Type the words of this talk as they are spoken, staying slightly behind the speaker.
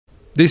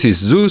This is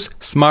Zeus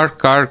Smart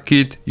Car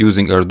Kit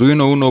using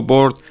Arduino Uno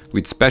board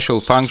with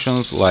special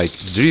functions like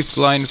drift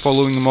line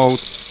following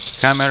mode,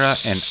 camera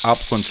and app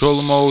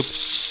control mode.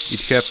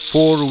 It has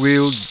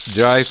 4-wheel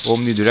drive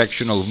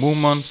omnidirectional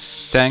movement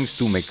thanks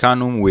to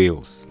Mecanum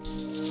wheels.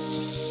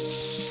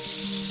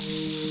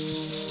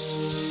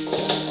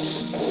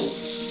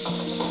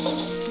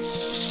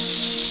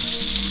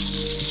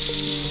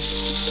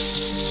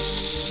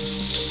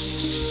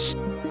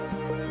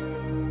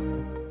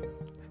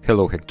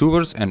 Hello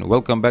Hacktubers and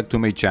welcome back to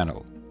my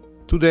channel.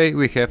 Today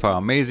we have an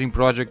amazing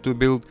project to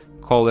build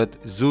called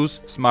Zeus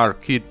Smart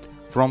Kit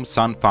from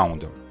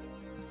SunFounder.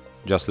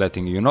 Just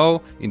letting you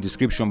know, in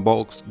description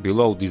box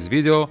below this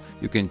video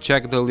you can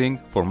check the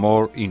link for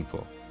more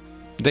info.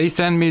 They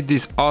sent me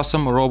this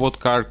awesome robot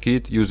car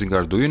kit using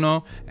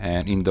Arduino,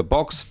 and in the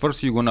box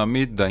first you're gonna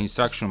meet the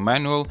instruction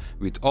manual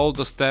with all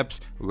the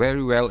steps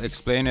very well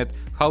explained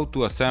how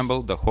to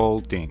assemble the whole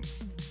thing.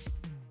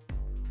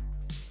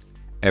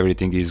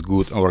 Everything is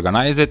good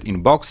organized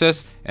in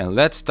boxes, and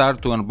let's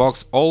start to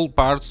unbox all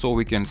parts so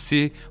we can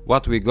see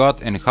what we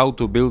got and how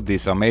to build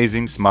this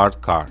amazing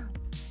smart car.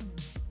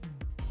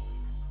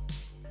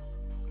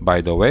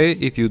 By the way,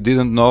 if you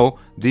didn't know,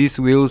 these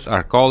wheels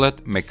are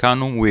called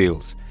Mecanum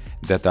wheels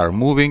that are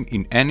moving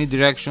in any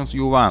directions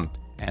you want,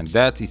 and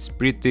that is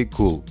pretty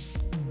cool.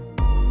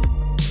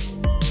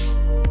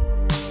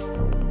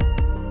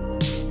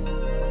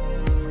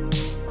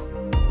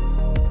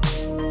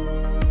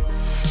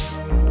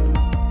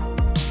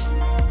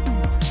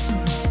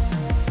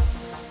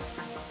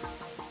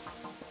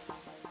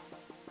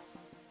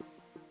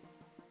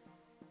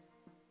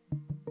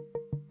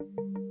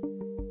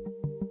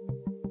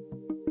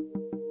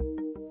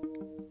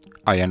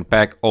 I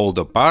unpack all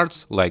the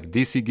parts like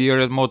DC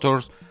geared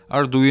motors,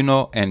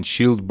 Arduino and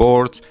shield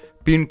boards,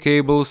 pin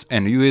cables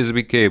and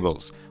USB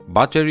cables.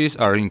 Batteries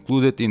are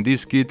included in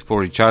this kit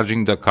for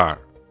recharging the car.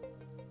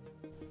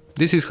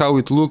 This is how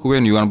it looks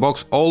when you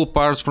unbox all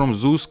parts from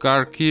Zeus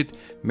car kit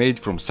made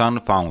from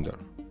SunFounder.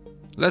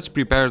 Let's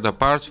prepare the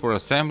parts for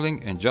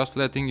assembling, and just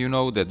letting you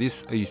know that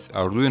this is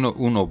Arduino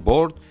Uno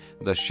board,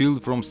 the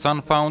shield from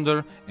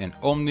SunFounder and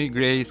Omni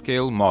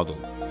Grayscale model.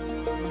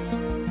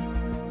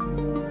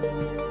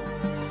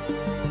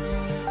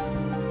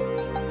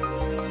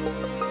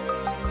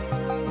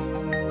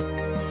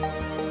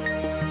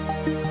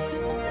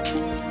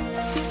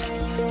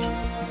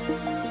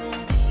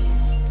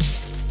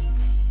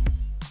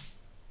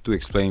 To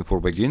explain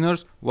for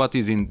beginners what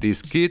is in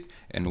this kit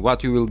and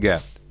what you will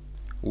get.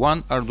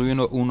 One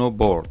Arduino Uno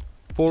board,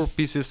 4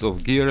 pieces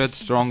of geared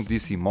strong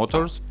DC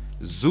motors,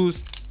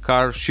 Zeus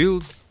car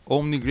shield,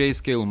 Omni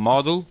Grayscale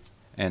model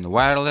and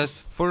wireless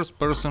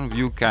first-person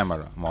view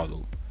camera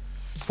model.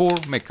 4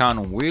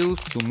 Mecanum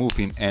wheels to move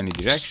in any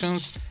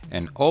directions,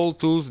 and all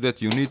tools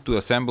that you need to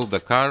assemble the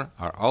car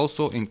are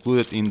also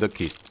included in the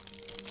kit.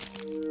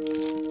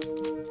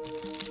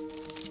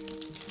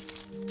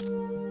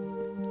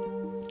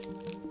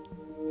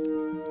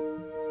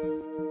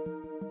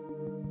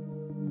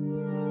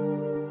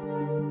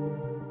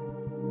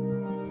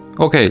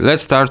 Okay,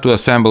 let's start to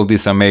assemble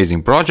this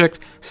amazing project,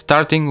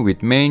 starting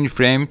with main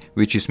frame,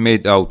 which is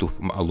made out of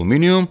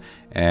aluminum,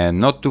 and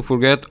not to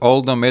forget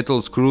all the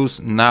metal screws,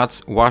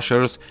 nuts,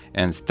 washers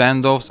and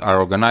standoffs are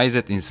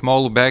organized in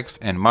small bags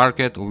and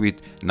marked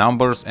with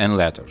numbers and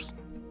letters.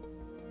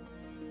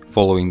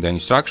 Following the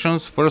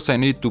instructions, first I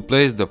need to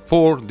place the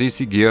 4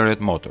 DC geared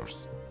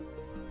motors.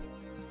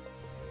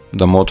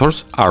 The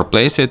motors are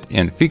placed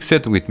and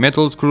fixed with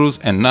metal screws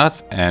and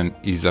nuts, and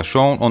is as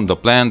shown on the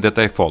plan that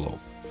I follow.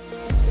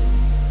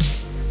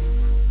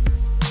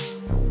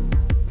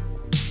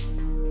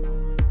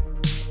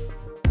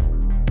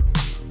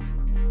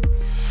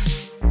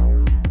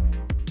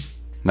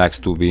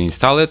 Next to be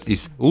installed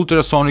is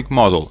Ultrasonic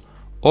model,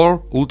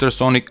 or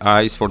Ultrasonic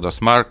eyes for the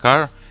smart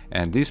car,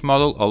 and this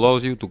model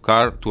allows you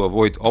to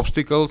avoid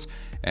obstacles,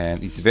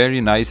 and it's very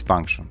nice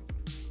function.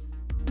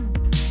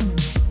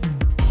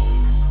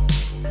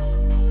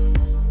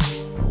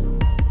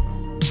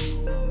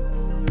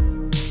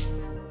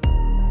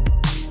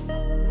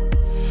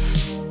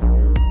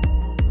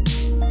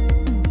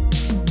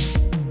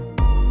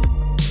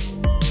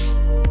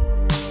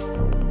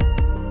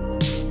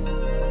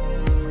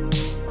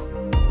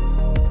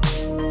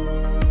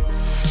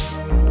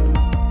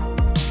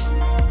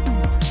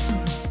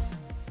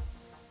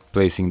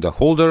 Placing the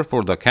holder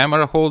for the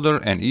camera holder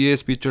and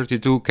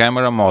ESP32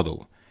 camera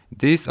model.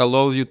 This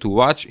allows you to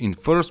watch in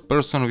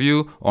first-person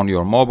view on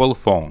your mobile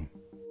phone.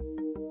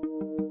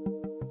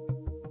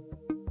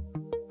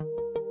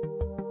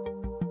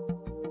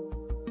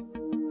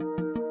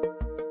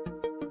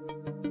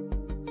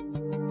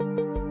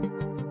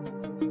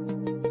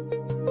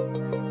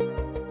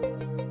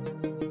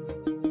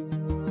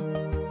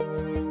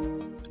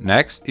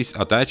 Next is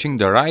attaching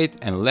the right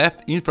and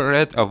left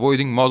infrared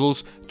avoiding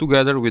modules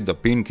together with the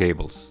pin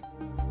cables.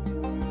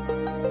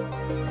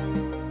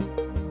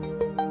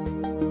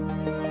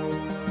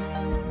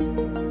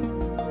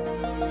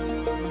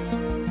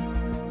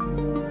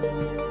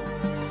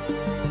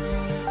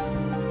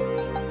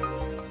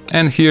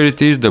 And here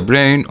it is, the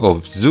brain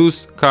of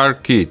Zeus car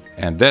kit,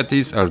 and that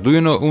is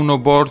Arduino Uno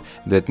board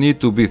that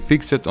need to be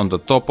fixed on the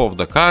top of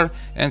the car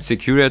and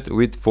secured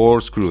with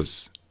 4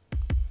 screws.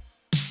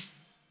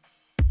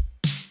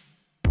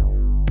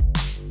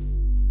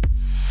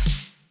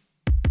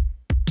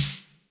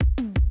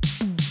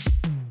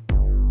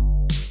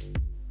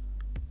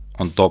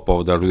 On top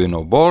of the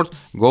Arduino board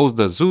goes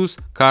the Zeus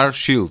car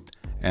shield,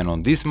 and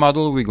on this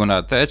model we're gonna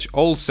attach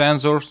all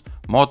sensors,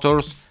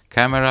 motors,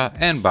 camera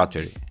and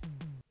battery.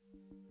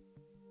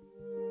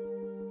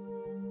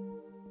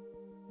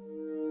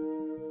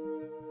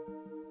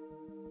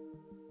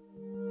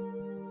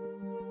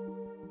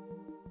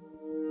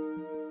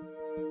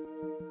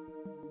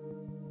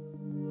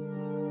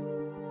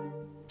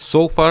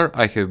 So far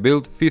I have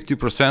built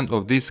 50%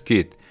 of this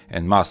kit,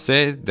 and must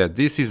say that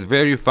this is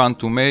very fun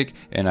to make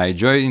and I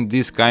enjoy in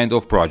this kind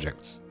of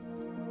projects.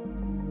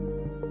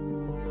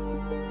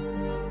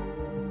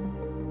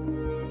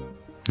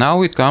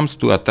 Now it comes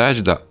to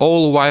attach the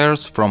all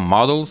wires from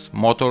models,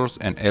 motors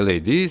and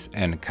LEDs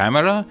and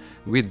camera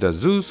with the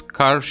Zeus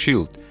car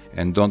shield,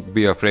 and don't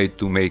be afraid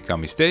to make a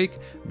mistake,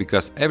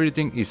 because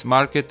everything is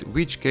marked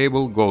which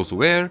cable goes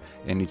where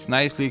and it's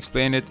nicely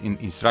explained in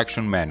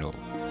instruction manual.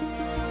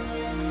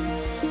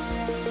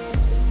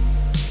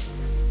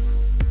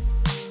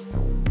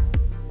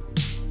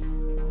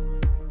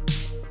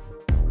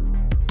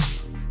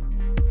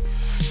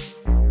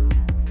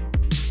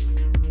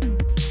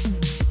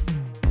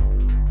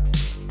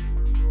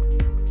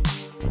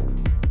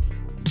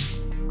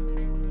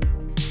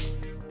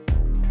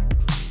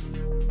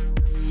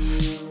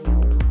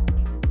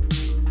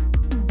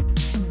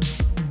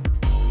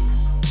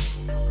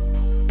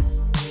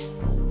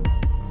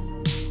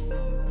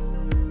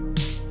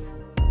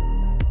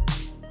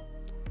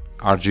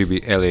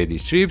 RGB LED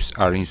strips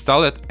are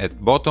installed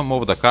at bottom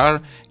of the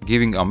car,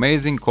 giving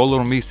amazing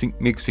color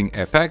mixing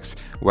effects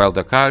while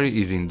the car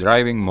is in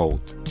driving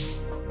mode.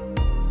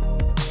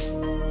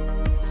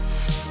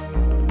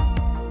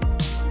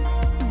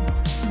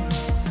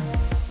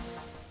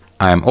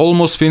 I am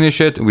almost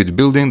finished with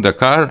building the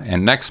car,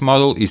 and next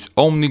model is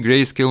Omni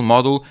Grayscale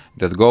model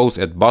that goes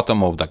at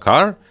bottom of the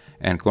car,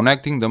 and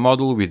connecting the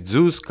model with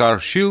Zeus car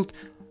shield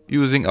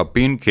using a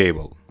pin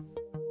cable.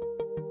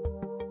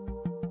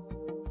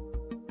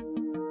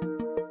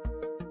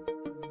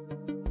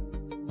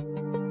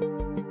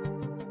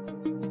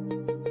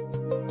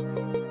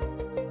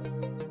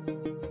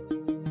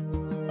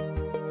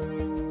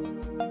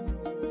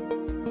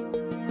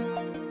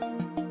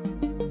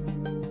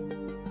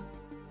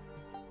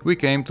 We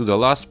came to the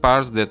last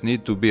parts that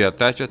need to be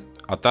attached,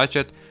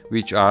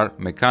 which are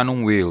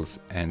Mecanum wheels,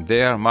 and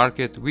they are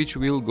marked which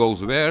wheel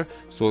goes where,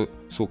 so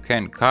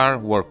can car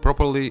work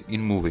properly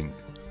in moving.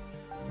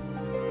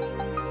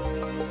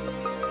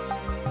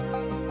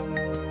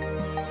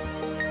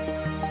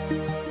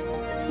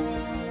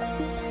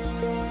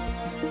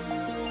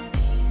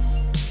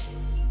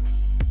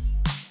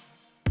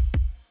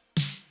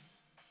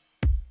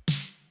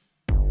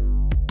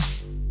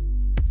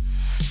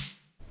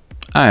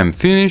 I am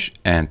finished,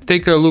 and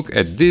take a look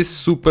at this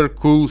super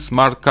cool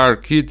smart car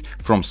kit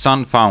from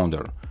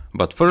SunFounder.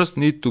 But first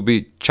need to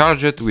be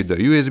charged with the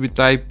USB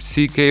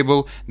Type-C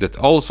cable that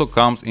also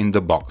comes in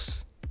the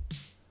box.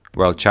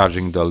 While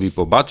charging the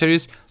LiPo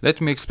batteries,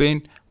 let me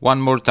explain one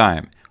more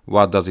time.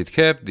 What does it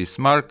have, this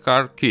smart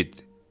car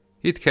kit?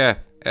 It has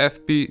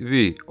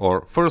FPV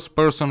or first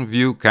person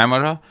view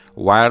camera,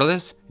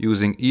 wireless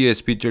using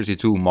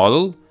ESP32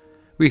 model.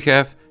 We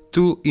have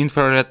 2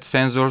 infrared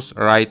sensors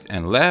right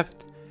and left.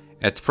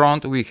 At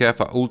front we have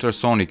a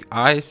ultrasonic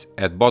eyes,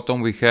 at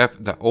bottom we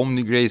have the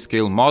Omni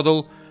Grayscale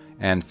model,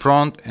 and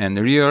front and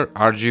rear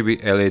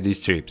RGB LED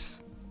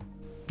strips.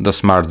 The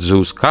smart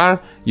Zeus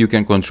car you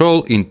can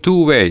control in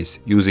 2 ways,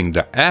 using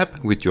the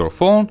app with your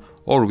phone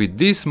or with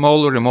this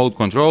small remote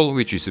control,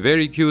 which is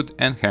very cute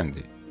and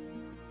handy.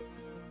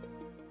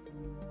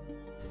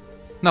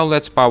 Now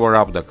let's power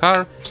up the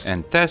car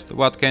and test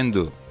what can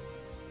do.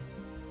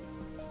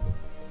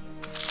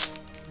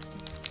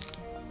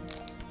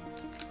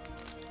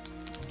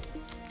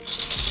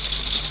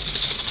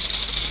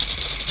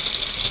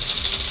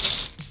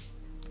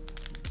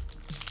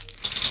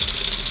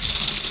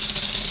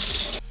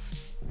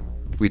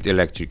 With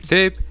electric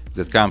tape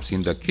that comes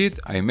in the kit,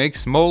 I make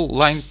small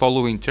line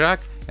following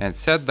track and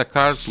set the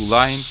car to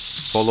line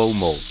follow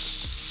mode.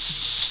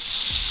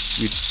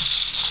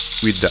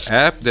 With the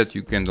app that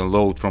you can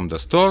download from the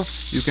store,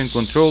 you can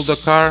control the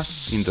car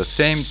in the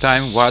same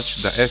time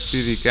watch the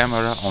FPV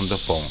camera on the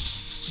phone.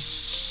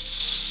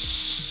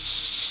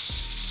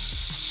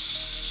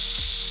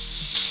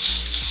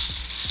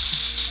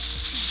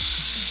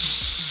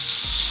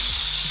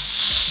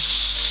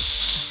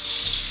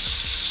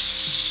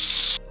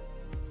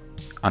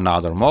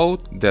 Another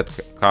mode that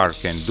car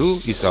can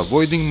do is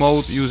avoiding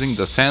mode using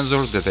the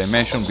sensors that I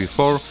mentioned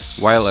before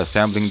while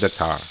assembling the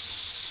car.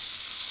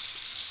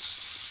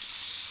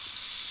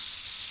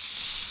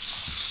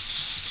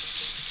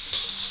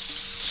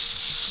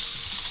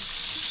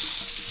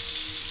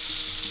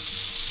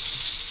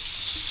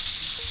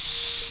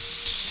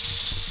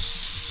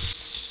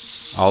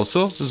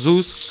 Also,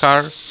 Zeus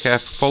car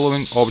have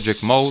following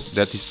object mode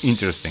that is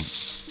interesting.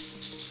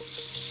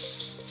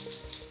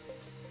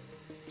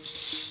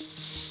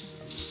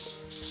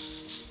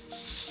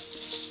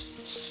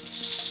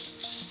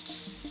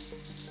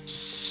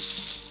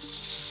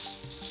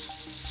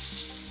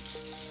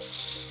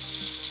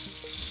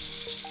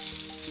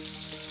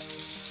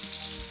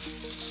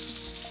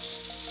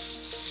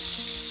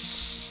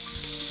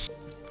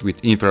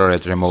 With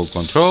infrared remote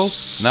control,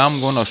 now I'm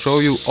gonna show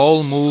you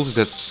all moves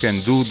that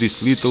can do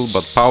this little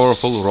but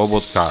powerful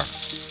robot car.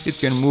 It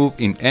can move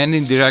in any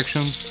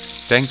direction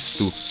thanks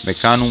to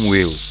Mecanum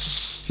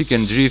wheels. He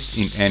can drift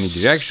in any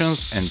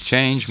directions and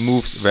change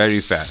moves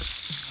very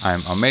fast.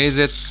 I'm amazed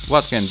at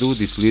what can do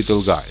this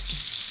little guy.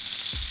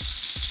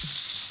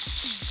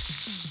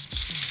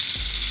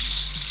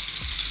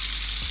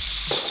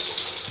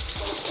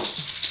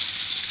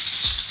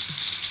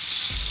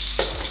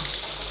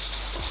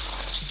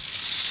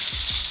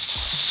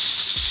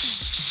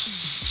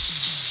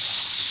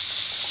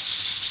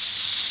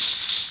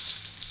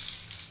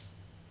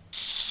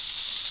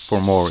 For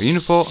more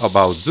info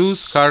about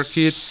Zeus car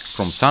kit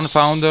from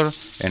Sunfounder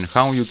and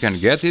how you can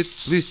get it,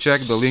 please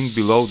check the link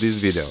below this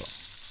video.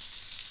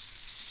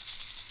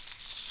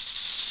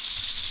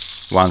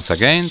 Once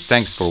again,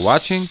 thanks for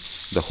watching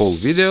the whole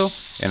video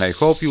and I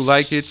hope you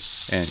like it,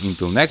 and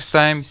until next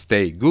time,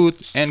 stay good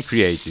and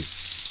creative.